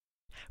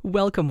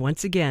Welcome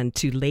once again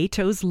to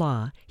Leto's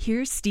Law.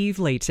 Here's Steve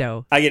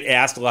Leto. I get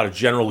asked a lot of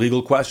general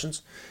legal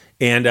questions,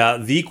 and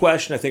the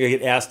question I think I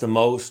get asked the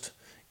most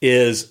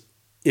is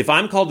if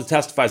I'm called to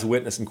testify as a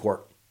witness in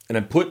court, and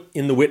I'm put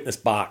in the witness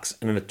box,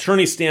 and an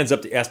attorney stands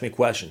up to ask me a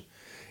question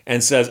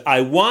and says,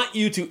 I want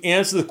you to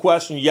answer the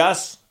question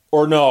yes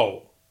or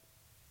no,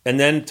 and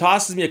then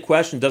tosses me a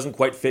question that doesn't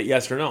quite fit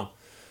yes or no.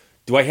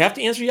 Do I have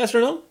to answer yes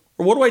or no?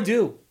 Or what do I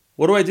do?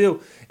 What do I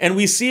do? And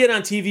we see it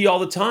on TV all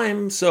the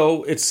time,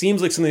 so it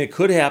seems like something that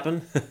could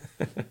happen.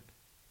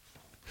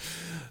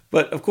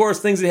 But, of course,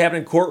 things that happen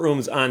in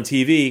courtrooms on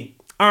TV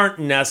aren't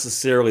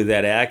necessarily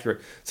that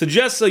accurate. So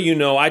just so you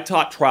know, I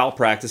taught trial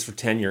practice for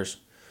 10 years.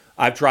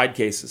 I've tried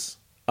cases.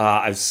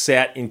 I've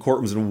sat in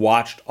courtrooms and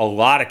watched a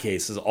lot of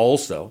cases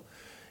also.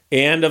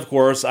 And, of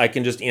course, I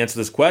can just answer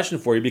this question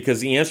for you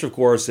because the answer, of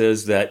course,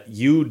 is that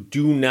you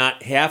do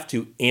not have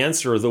to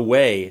answer the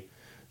way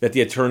that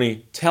the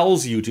attorney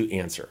tells you to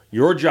answer.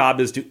 Your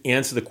job is to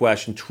answer the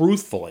question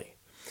truthfully.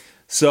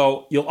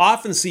 So you'll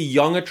often see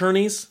young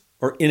attorneys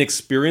or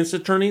inexperienced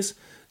attorneys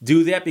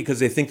do that because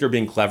they think they're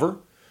being clever.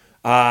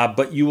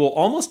 But you will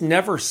almost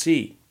never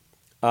see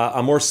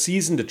a more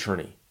seasoned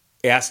attorney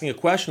asking a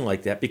question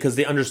like that because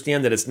they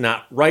understand that it's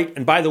not right.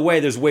 And by the way,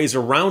 there's ways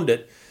around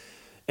it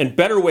and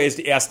better ways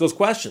to ask those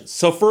questions.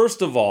 So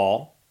first of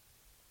all,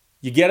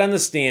 you get on the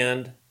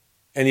stand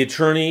and the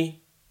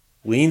attorney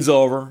leans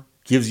over,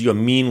 gives you a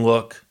mean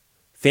look,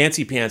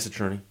 fancy pants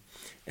attorney,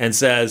 and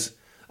says,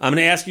 I'm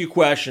going to ask you a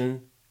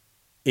question,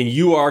 and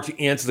you are to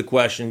answer the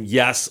question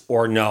yes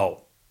or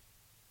no.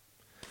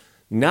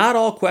 Not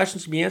all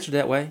questions can be answered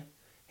that way.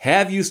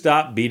 Have you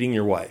stopped beating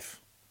your wife?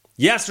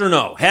 Yes or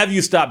no? Have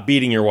you stopped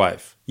beating your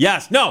wife?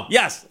 Yes, no,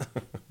 yes.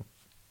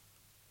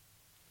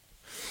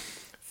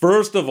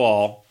 First of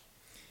all,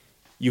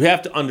 you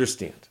have to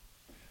understand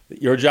that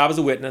your job as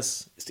a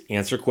witness is to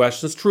answer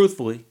questions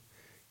truthfully.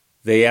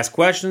 They ask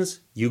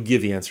questions, you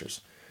give the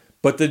answers.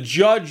 But the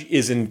judge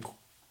is in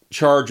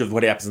charge of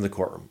what happens in the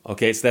courtroom.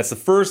 Okay, so that's the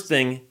first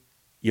thing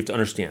you have to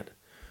understand.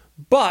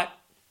 But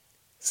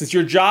since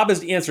your job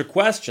is to answer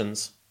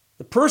questions,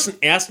 the person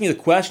asking you the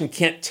question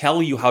can't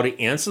tell you how to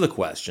answer the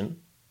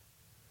question.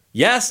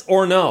 Yes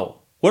or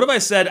no? What if I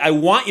said, I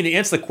want you to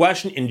answer the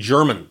question in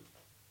German?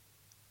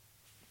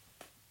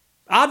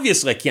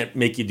 Obviously, I can't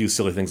make you do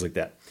silly things like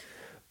that.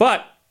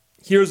 But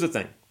here's the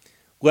thing.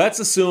 Let's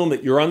assume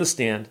that you're on the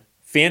stand.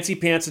 Fancy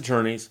pants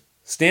attorneys,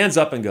 stands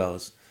up and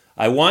goes,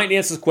 I want you to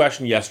answer this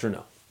question yes or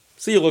no.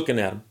 So you're looking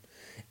at him.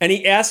 And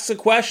he asks a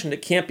question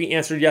that can't be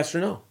answered yes or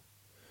no.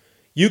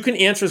 You can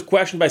answer his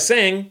question by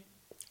saying,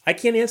 I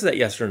can't answer that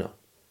yes or no.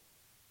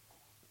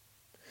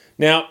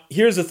 Now,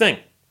 here's the thing.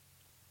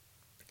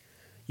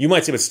 You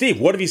might say, but Steve,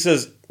 what if he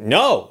says,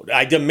 no,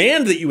 I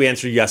demand that you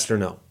answer yes or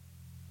no?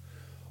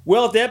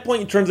 Well, at that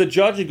point, you turn to the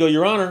judge and go,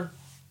 Your Honor,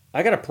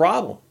 I got a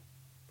problem.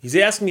 He's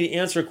asking me to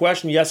answer a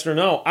question, yes or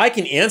no. I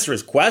can answer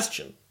his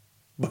question,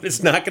 but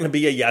it's not going to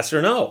be a yes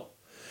or no.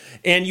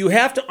 And you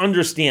have to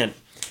understand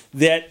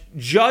that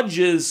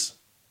judges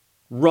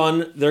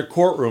run their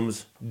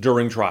courtrooms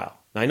during trial.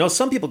 Now, I know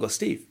some people go,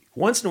 Steve,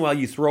 once in a while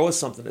you throw us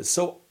something that's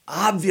so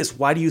obvious.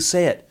 Why do you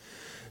say it?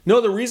 No,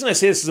 the reason I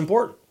say this is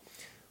important.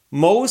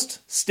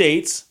 Most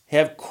states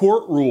have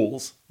court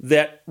rules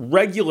that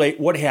regulate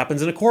what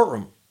happens in a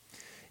courtroom.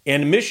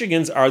 And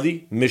Michigan's are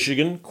the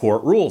Michigan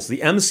Court Rules, the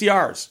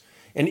MCRs.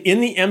 And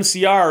in the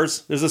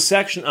MCRs, there's a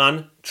section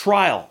on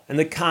trial and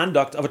the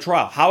conduct of a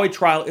trial, how a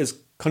trial is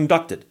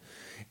conducted.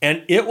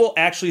 And it will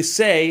actually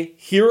say,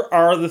 here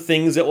are the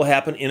things that will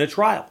happen in a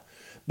trial.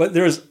 But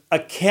there's a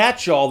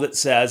catch-all that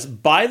says,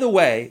 by the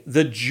way,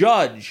 the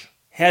judge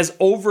has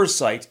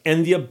oversight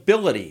and the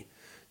ability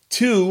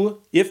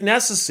to, if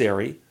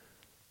necessary,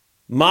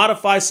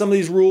 modify some of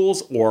these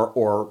rules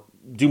or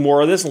do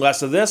more of this and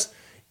less of this.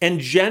 And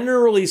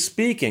generally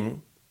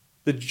speaking,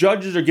 the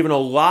judges are given a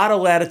lot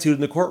of latitude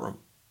in the courtroom.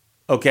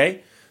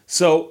 Okay?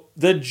 So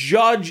the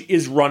judge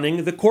is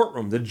running the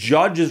courtroom. The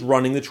judge is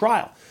running the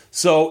trial.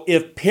 So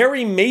if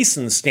Perry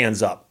Mason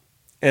stands up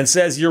and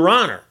says, Your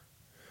Honor,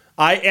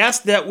 I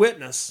asked that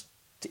witness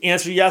to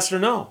answer yes or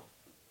no.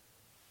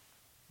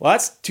 Well,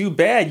 that's too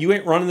bad. You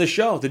ain't running the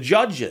show. The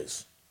judge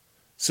is.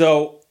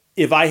 So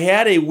if I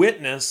had a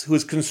witness who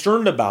is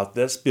concerned about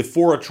this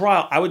before a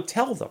trial, I would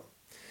tell them.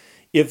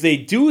 If they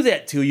do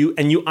that to you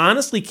and you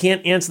honestly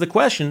can't answer the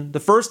question, the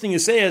first thing you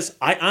say is,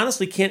 I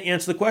honestly can't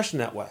answer the question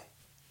that way.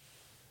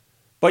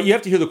 But you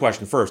have to hear the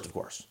question first, of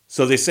course.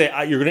 So they say,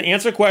 you're going to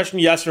answer a question,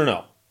 yes or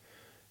no.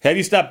 Have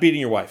you stopped beating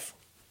your wife?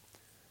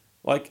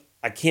 Like,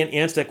 I can't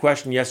answer that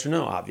question, yes or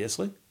no,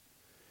 obviously.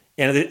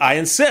 And I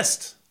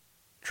insist.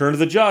 Turn to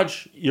the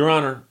judge, Your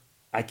Honor,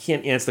 I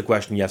can't answer the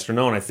question, yes or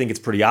no, and I think it's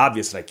pretty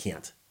obvious that I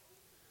can't.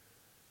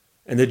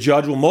 And the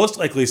judge will most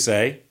likely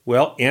say,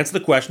 well, answer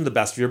the question to the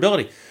best of your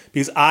ability.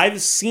 Because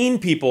I've seen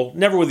people,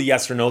 never with a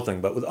yes or no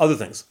thing, but with other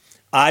things,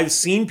 I've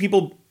seen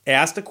people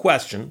ask a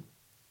question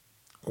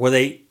where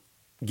they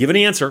give an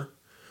answer,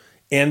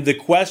 and the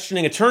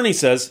questioning attorney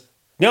says,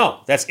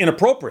 no, that's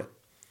inappropriate.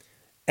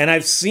 And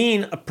I've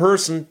seen a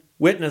person,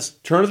 witness,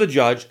 turn to the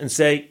judge and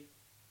say,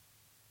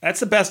 That's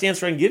the best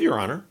answer I can give, Your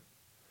Honor.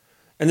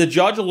 And the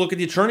judge will look at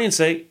the attorney and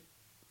say,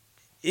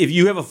 if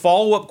you have a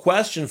follow-up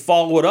question,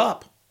 follow it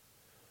up.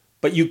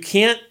 But you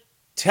can't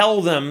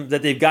tell them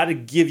that they've got to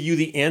give you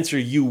the answer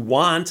you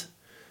want.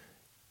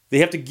 They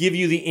have to give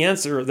you the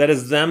answer that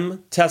is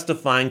them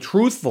testifying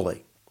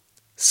truthfully.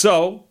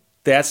 So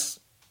that's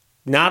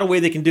not a way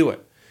they can do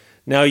it.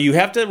 Now, you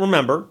have to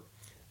remember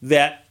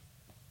that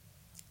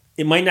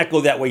it might not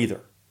go that way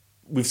either.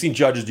 We've seen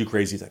judges do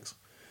crazy things.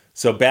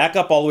 So back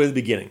up all the way to the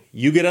beginning.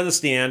 You get on the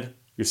stand.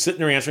 You're sitting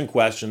there answering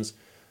questions.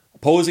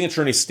 Opposing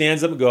attorney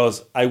stands up and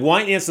goes, I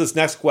want you to answer this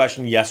next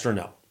question, yes or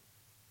no.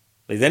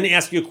 They then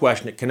ask you a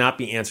question that cannot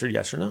be answered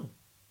yes or no.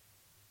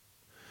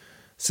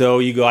 So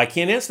you go, I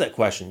can't answer that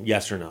question,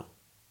 yes or no.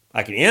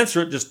 I can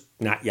answer it, just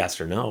not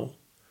yes or no.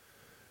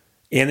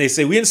 And they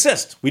say, we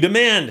insist, we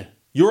demand,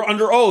 you're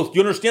under oath,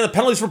 you understand the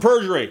penalties for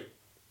perjury.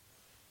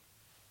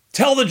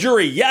 Tell the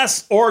jury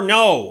yes or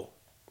no.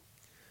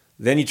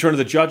 Then you turn to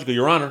the judge and go,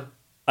 Your Honor,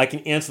 I can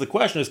answer the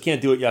question, I just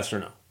can't do it yes or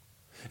no.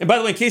 And by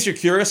the way, in case you're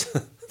curious,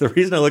 the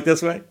reason I look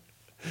this way,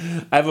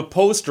 I have a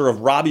poster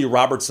of Robbie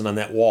Robertson on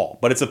that wall,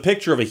 but it's a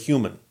picture of a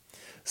human.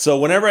 So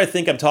whenever I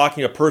think I'm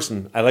talking to a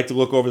person, I like to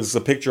look over, this is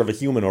a picture of a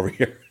human over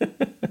here.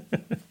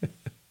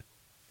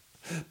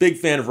 Big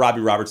fan of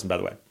Robbie Robertson, by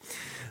the way.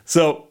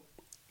 So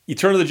you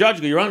turn to the judge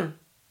and go, Your Honor,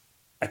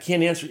 I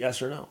can't answer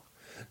yes or no.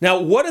 Now,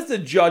 what if the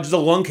judge is a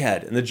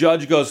lunkhead and the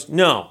judge goes,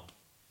 no,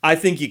 I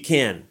think you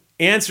can.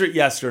 Answer it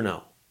yes or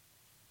no.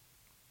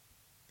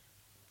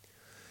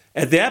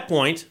 At that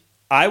point,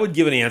 I would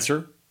give an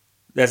answer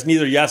that's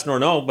neither yes nor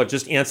no, but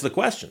just answer the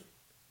question.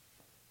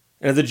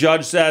 And if the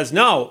judge says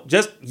no,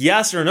 just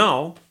yes or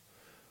no,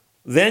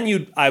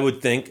 then I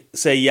would think,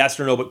 say yes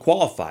or no, but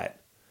qualify it.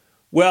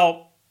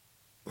 Well,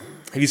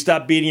 have you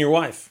stopped beating your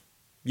wife?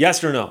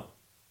 Yes or no?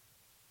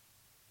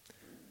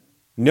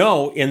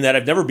 No, in that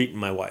I've never beaten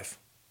my wife.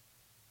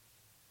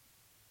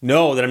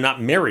 No, that I'm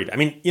not married. I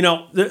mean,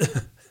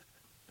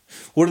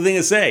 what are they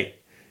going to say?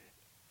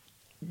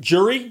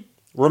 Jury,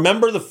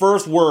 remember the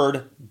first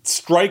word,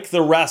 strike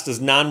the rest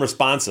as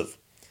non-responsive.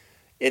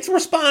 It's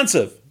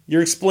responsive.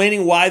 You're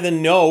explaining why the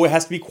no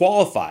has to be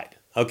qualified.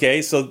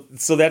 Okay, so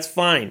that's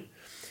fine.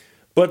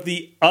 But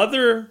the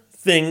other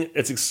thing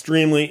that's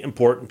extremely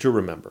important to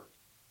remember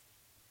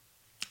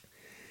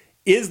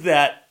is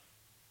that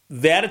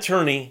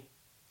attorney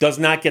does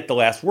not get the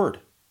last word.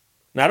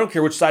 Now, I don't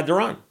care which side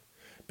they're on,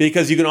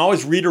 because you can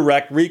always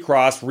redirect,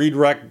 recross,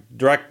 redirect,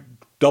 direct,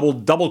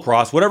 double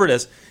cross, whatever it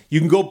is. You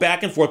can go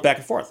back and forth, back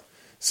and forth.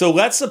 So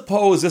let's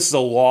suppose this is a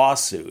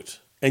lawsuit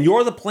and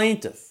you're the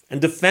plaintiff and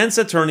defense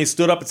attorney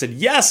stood up and said,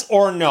 yes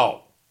or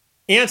no.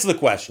 Answer the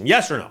question,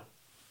 yes or no.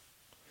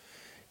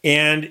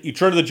 And you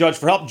turn to the judge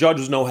for help. Judge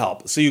was no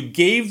help. So you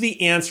gave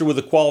the answer with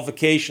a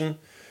qualification.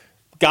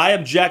 Guy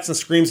objects and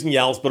screams and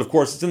yells, but of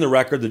course it's in the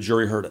record. The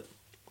jury heard it.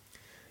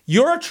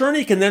 Your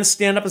attorney can then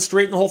stand up and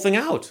straighten the whole thing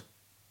out.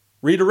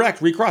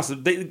 Redirect, recross.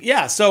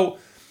 So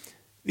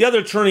the other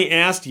attorney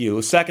asked you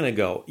a second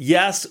ago,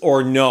 yes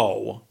or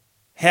no,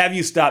 have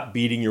you stopped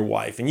beating your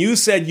wife? And you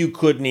said you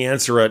couldn't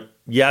answer it,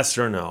 yes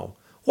or no.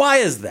 Why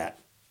is that?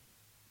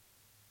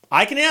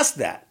 I can ask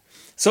that.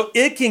 So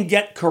it can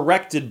get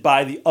corrected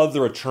by the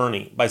other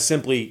attorney by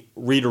simply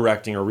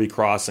redirecting or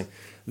recrossing.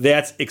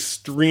 That's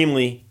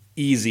extremely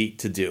easy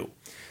to do.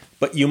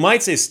 But you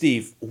might say,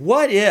 Steve,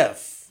 what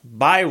if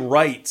by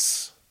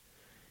rights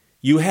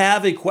you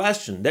have a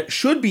question that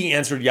should be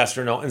answered yes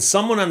or no and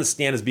someone on the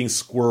stand is being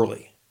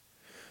squirrely?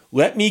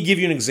 Let me give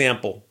you an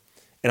example,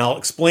 and I'll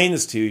explain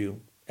this to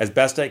you as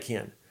best I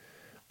can.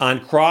 On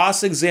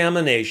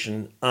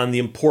cross-examination on the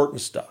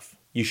important stuff,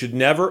 you should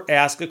never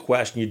ask a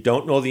question you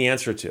don't know the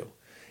answer to.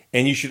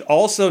 And you should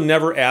also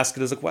never ask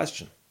it as a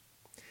question.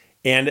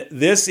 And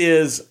this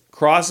is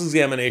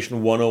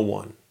cross-examination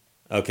 101,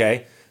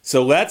 okay?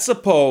 So let's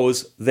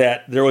suppose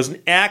that there was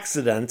an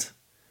accident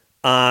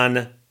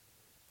on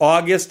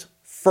August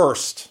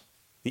 1st.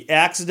 The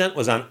accident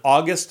was on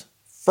August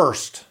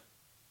 1st,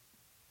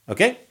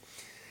 okay?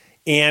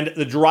 And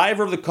the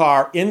driver of the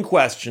car in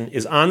question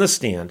is on the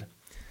stand.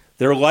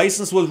 Their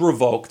license was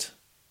revoked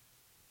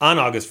on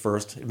August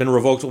 1st. It had been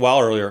revoked a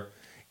while earlier,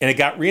 and it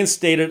got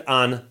reinstated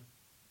on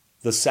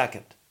the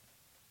 2nd.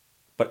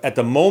 But at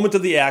the moment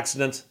of the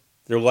accident,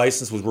 their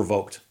license was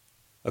revoked.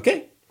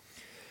 Okay?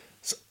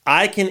 So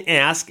I can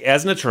ask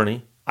as an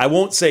attorney, I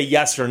won't say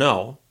yes or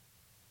no,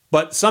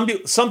 but some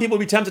people will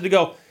be tempted to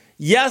go,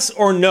 yes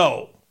or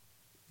no,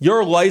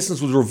 your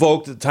license was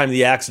revoked at the time of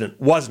the accident,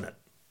 wasn't it?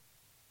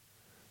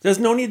 There's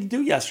no need to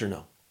do yes or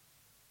no.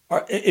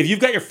 Or if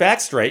you've got your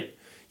facts straight,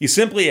 you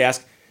simply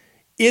ask,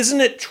 isn't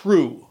it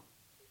true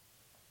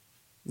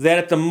that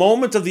at the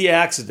moment of the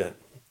accident,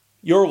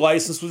 your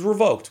license was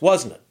revoked,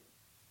 wasn't it?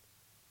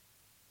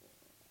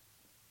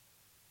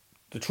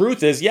 The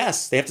truth is,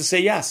 yes. They have to say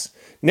yes.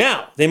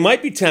 Now, they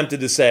might be tempted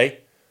to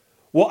say,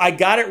 well, I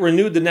got it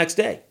renewed the next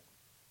day.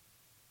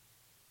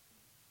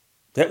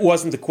 That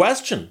wasn't the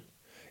question.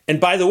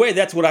 And by the way,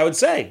 that's what I would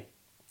say.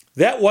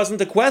 That wasn't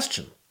the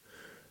question.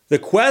 The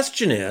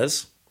question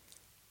is,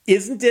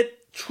 isn't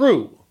it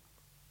true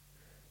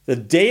the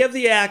day of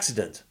the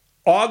accident,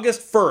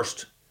 August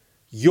 1st,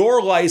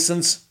 your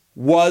license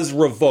was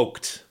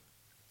revoked.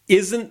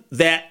 Isn't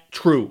that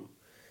true?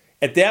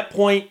 At that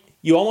point,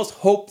 you almost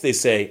hope they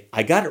say,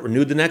 I got it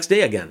renewed the next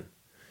day again,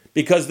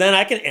 because then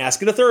I can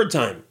ask it a third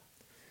time.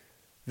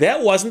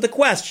 That wasn't the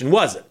question,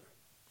 was it?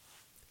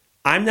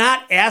 I'm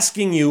not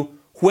asking you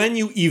when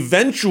you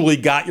eventually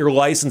got your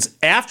license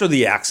after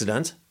the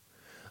accident.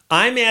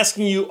 I'm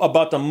asking you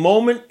about the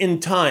moment in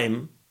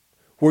time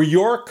where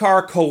your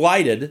car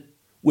collided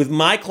with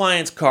my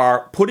client's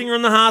car, putting her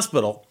in the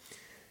hospital.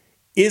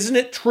 Isn't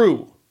it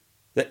true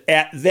that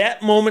at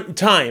that moment in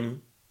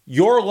time,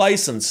 your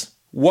license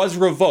was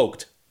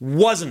revoked,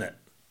 wasn't it?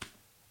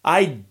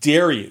 I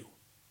dare you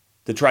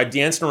to try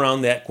dancing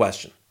around that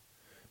question,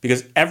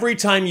 because every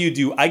time you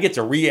do, I get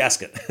to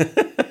re-ask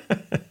it.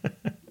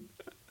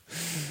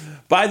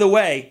 By the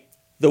way,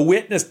 the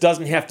witness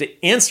doesn't have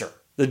to answer.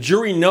 The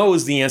jury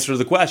knows the answer to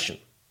the question.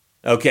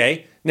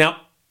 Okay?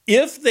 Now,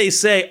 if they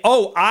say,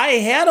 oh, I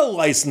had a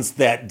license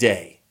that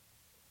day.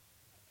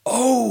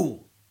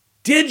 Oh,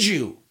 did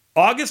you?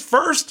 August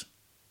 1st?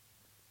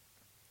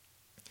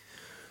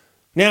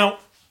 Now,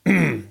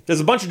 there's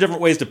a bunch of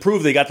different ways to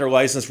prove they got their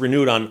license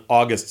renewed on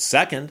August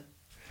 2nd.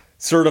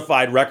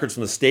 Certified records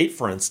from the state,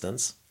 for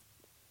instance,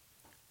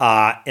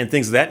 and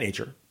things of that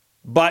nature.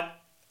 But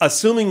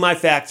assuming my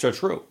facts are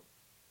true,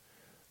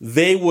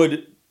 they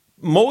would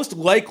most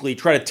likely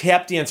try to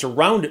tap dance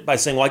around it by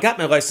saying, well, I got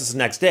my license the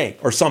next day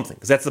or something,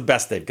 because that's the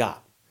best they've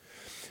got.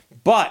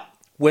 But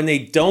when they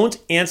don't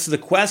answer the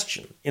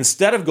question,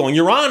 instead of going,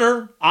 Your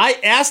Honor, I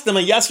asked them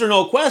a yes or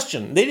no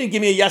question. They didn't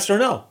give me a yes or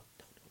no.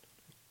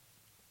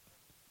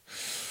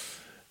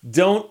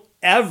 Don't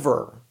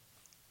ever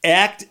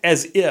act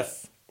as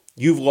if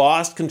you've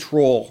lost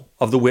control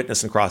of the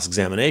witness in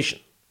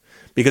cross-examination.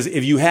 Because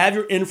if you have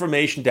your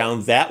information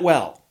down that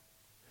well,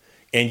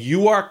 and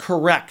you are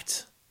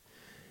correct,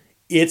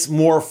 it's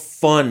more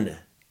fun,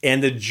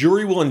 and the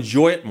jury will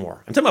enjoy it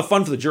more. I'm talking about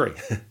fun for the jury.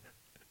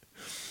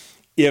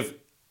 If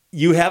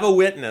you have a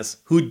witness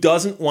who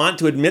doesn't want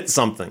to admit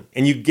something,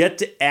 and you get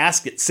to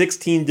ask it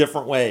 16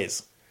 different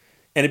ways,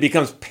 and it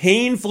becomes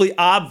painfully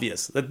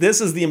obvious that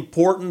this is the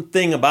important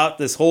thing about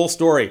this whole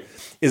story,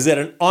 is that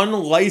an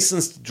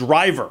unlicensed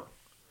driver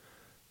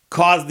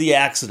caused the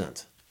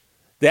accident.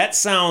 That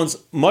sounds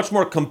much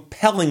more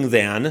compelling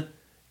than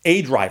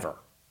a driver.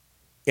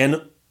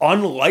 An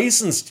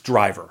unlicensed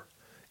driver.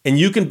 And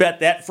you can bet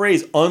that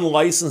phrase,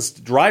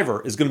 unlicensed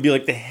driver, is going to be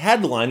like the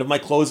headline of my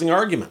closing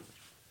argument.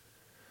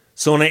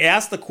 So when I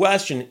ask the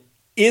question,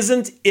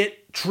 isn't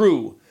it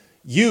true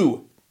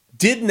you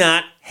did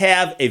not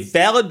have a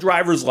valid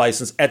driver's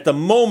license at the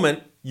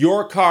moment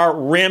your car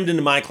rammed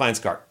into my client's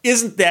car?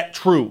 Isn't that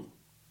true?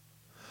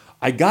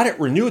 I got it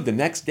renewed the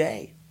next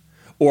day.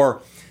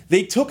 Or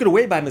they took it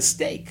away by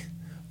mistake.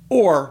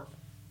 Or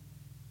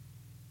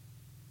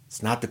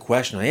it's not the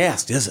question I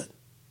asked, is it?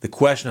 The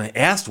question I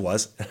asked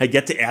was, and I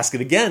get to ask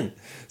it again.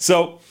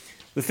 So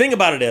the thing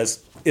about it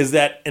is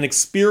that an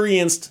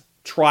experienced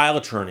trial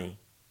attorney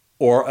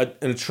or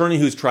an attorney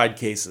who's tried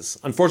cases,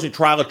 unfortunately,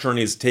 trial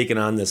attorneys taken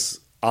on this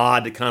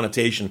odd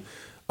connotation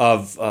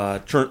of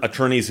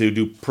attorneys who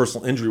do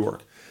personal injury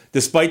work,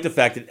 despite the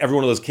fact that every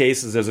one of those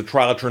cases, there's a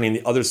trial attorney on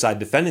the other side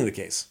defending the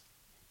case.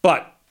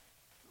 But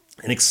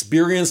an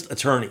experienced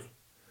attorney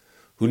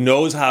who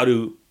knows how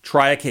to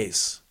try a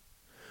case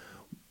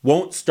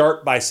won't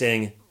start by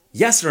saying,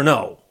 yes or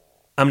no,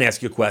 I'm going to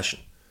ask you a question.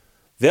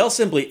 They'll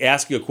simply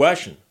ask you a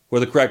question where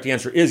the correct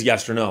answer is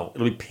yes or no.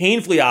 It'll be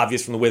painfully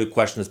obvious from the way the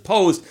question is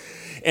posed.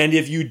 And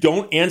if you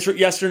don't answer it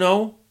yes or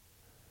no,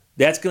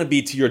 that's going to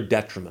be to your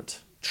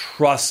detriment.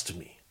 Trust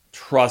me.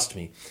 Trust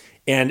me.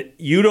 And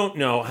you don't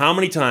know how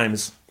many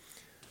times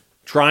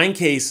trying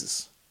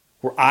cases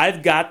where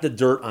I've got the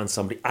dirt on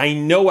somebody, I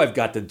know I've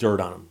got the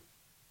dirt on them,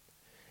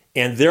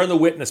 and they're in the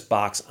witness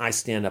box, I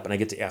stand up and I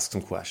get to ask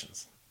some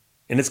questions.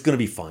 And it's going to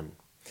be fun.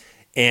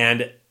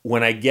 And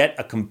when I get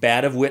a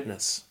combative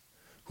witness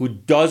who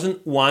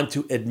doesn't want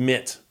to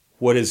admit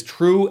what is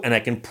true and I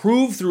can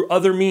prove through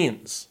other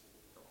means,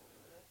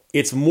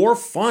 it's more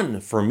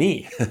fun for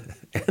me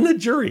and the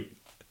jury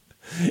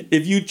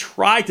if you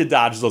try to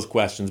dodge those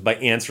questions by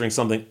answering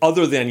something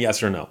other than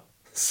yes or no.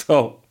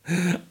 So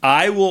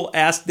I will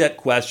ask that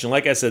question,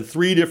 like I said,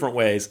 3 different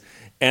ways,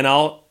 and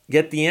I'll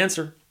get the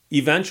answer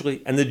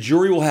eventually, and the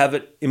jury will have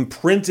it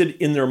imprinted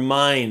in their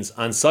minds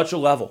on such a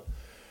level.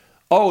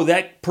 Oh,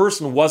 that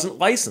person wasn't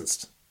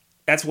licensed.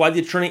 That's why the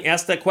attorney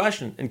asked that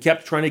question and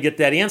kept trying to get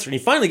that answer. And he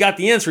finally got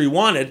the answer he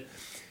wanted.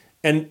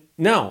 And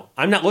no,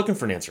 I'm not looking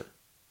for an answer.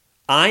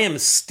 I am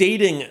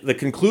stating the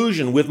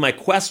conclusion with my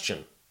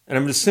question. And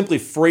I'm just simply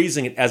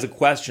phrasing it as a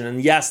question.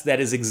 And yes,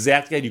 that is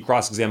exactly how I do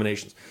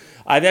cross-examinations.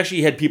 I've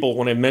actually had people,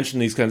 when I mention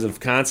these kinds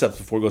of concepts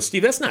before, go,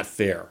 Steve, that's not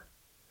fair.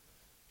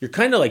 You're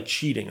kind of like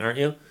cheating, aren't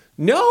you?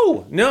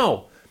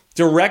 No.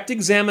 Direct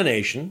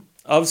examination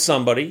of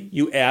somebody,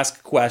 you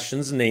ask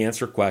questions and they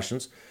answer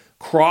questions.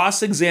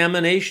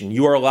 Cross-examination,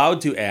 you are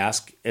allowed to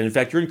ask, and in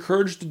fact, you're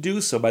encouraged to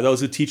do so by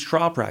those who teach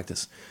trial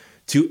practice,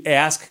 to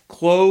ask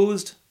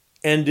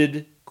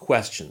closed-ended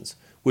questions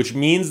which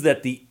means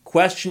that the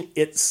question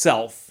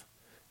itself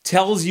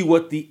tells you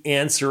what the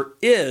answer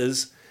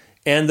is,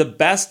 and the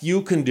best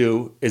you can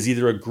do is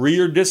either agree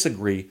or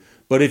disagree.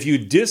 But if you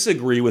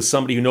disagree with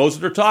somebody who knows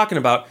what they're talking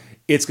about,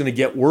 it's going to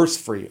get worse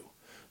for you.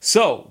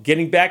 So,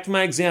 getting back to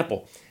my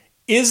example,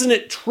 isn't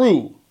it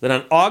true that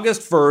on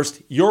August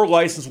 1st, your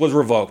license was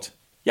revoked?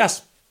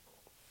 Yes.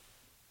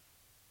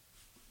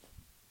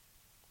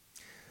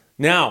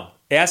 Now,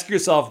 ask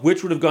yourself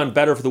which would have gone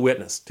better for the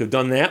witness, to have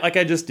done that like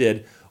I just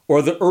did,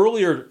 or the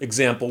earlier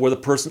example where the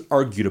person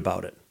argued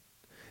about it.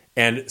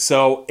 And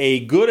so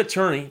a good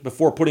attorney,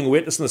 before putting a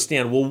witness on the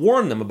stand, will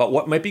warn them about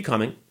what might be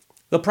coming.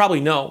 They'll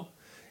probably know,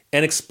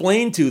 and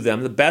explain to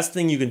them the best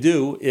thing you can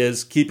do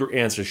is keep your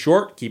answers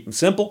short, keep them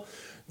simple.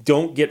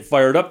 Don't get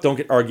fired up, don't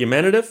get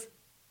argumentative.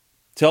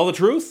 Tell the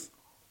truth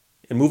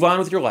and move on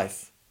with your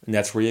life. And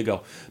that's where you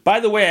go. By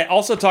the way, I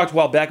also talked a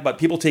while back about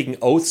people taking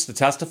oaths to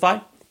testify.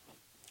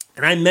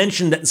 And I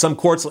mentioned that in some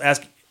courts will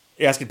ask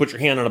you to put your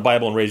hand on a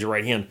Bible and raise your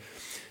right hand.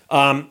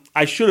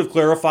 I should have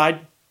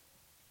clarified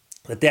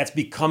that that's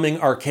becoming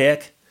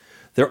archaic.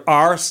 There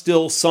are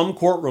still some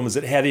courtrooms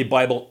that have a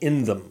Bible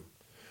in them.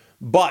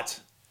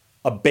 But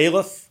a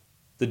bailiff,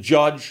 the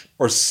judge,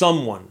 or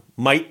someone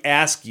might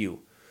ask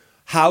you,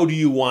 how do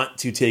you want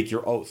to take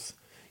your oath?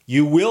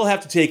 You will have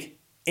to take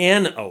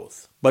an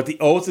oath, but the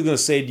oath is going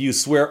to say, do you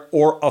swear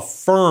or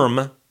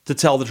affirm to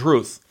tell the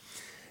truth?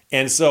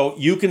 And so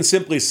you can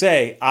simply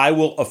say, I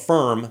will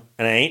affirm,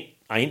 and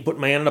I ain't putting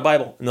my hand on the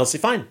Bible. And they'll say,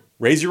 fine,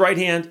 raise your right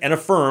hand and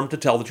affirm to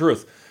tell the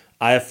truth.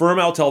 I affirm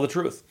I'll tell the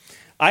truth.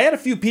 I had a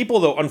few people,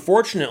 though,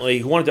 unfortunately,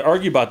 who wanted to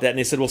argue about that, and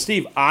they said, well,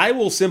 Steve, I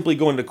will simply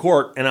go into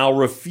court and I'll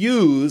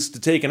refuse to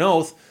take an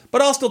oath,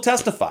 but I'll still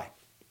testify.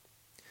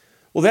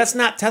 Well, that's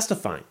not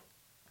testifying.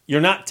 You're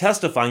not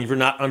testifying if you're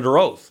not under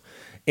oath.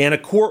 And a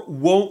court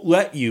won't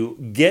let you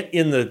get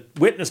in the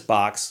witness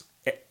box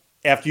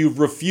after you've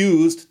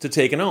refused to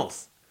take an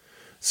oath.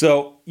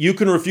 So you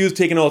can refuse to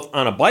take an oath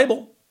on a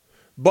Bible,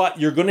 but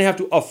you're going to have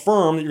to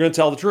affirm that you're going to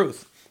tell the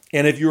truth.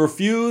 And if you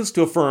refuse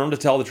to affirm to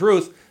tell the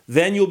truth,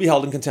 then you'll be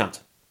held in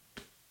contempt.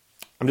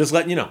 I'm just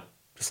letting you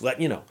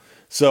know.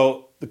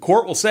 So the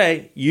court will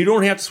say, you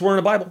don't have to swear on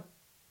a Bible.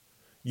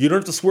 You don't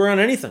have to swear on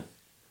anything.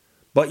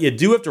 But you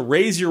do have to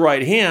raise your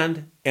right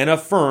hand and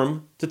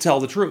affirm to tell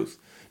the truth.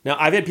 Now,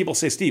 I've had people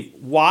say, Steve,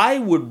 why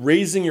would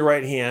raising your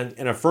right hand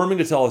and affirming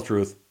to tell the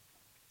truth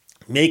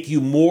make you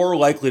more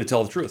likely to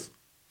tell the truth?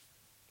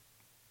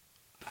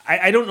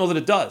 I don't know that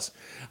it does.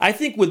 I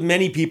think with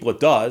many people it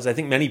does. I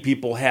think many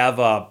people have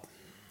a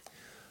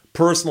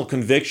personal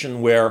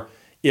conviction where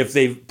if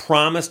they've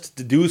promised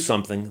to do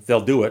something,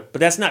 they'll do it. But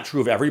that's not true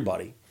of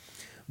everybody.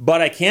 But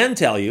I can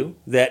tell you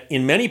that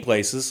in many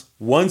places,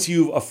 once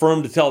you've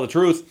affirmed to tell the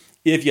truth,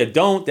 if you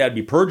don't, that'd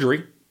be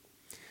perjury.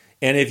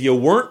 And if you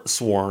weren't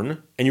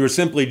sworn and you were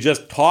simply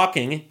just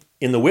talking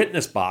in the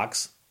witness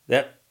box,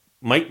 that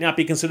might not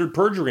be considered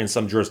perjury in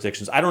some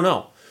jurisdictions. I don't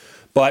know.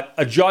 But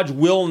a judge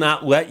will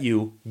not let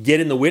you get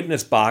in the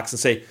witness box and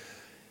say,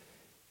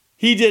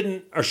 he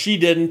didn't or she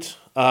didn't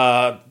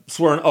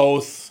swear an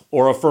oath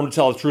or affirm to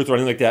tell the truth or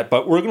anything like that,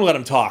 but we're going to let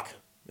him talk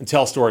and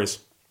tell stories.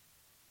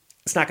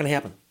 It's not going to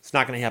happen. It's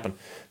not going to happen.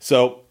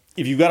 So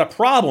if you've got a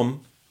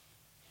problem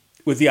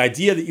with the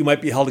idea that you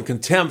might be held in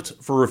contempt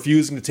for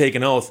refusing to take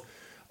an oath,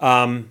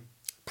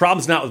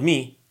 problem's not with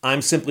me.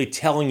 I'm simply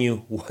telling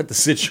you what the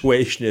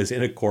situation is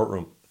in a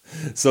courtroom.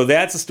 So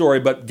that's the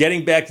story. But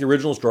getting back to the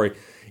original story,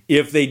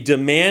 if they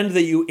demand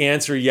that you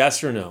answer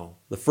yes or no,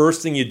 the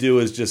first thing you do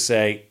is just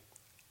say,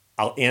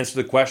 I'll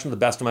answer the question to the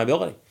best of my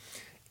ability.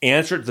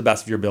 Answer it to the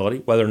best of your ability,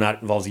 whether or not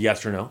it involves a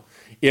yes or no.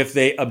 If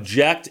they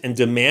object and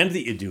demand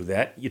that you do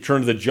that, you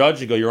turn to the judge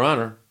and go, Your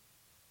Honor,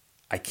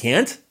 I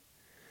can't.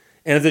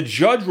 And if the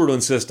judge were to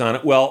insist on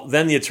it, well,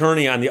 then the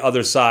attorney on the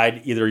other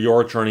side, either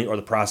your attorney or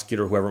the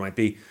prosecutor, whoever it might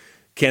be,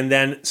 can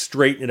then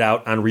straighten it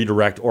out on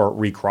redirect or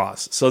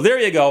recross. So there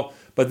you go.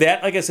 But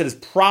that, like I said, is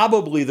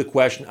probably the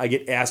question I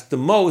get asked the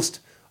most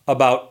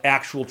about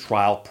actual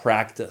trial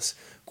practice.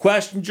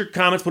 Questions or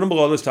comments, put them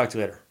below. Let's talk to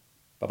you later.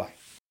 Bye-bye.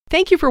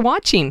 Thank you for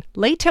watching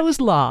Lehto's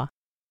Law.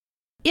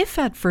 If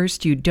at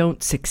first you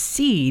don't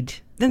succeed,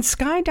 then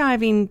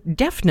skydiving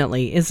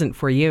definitely isn't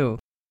for you.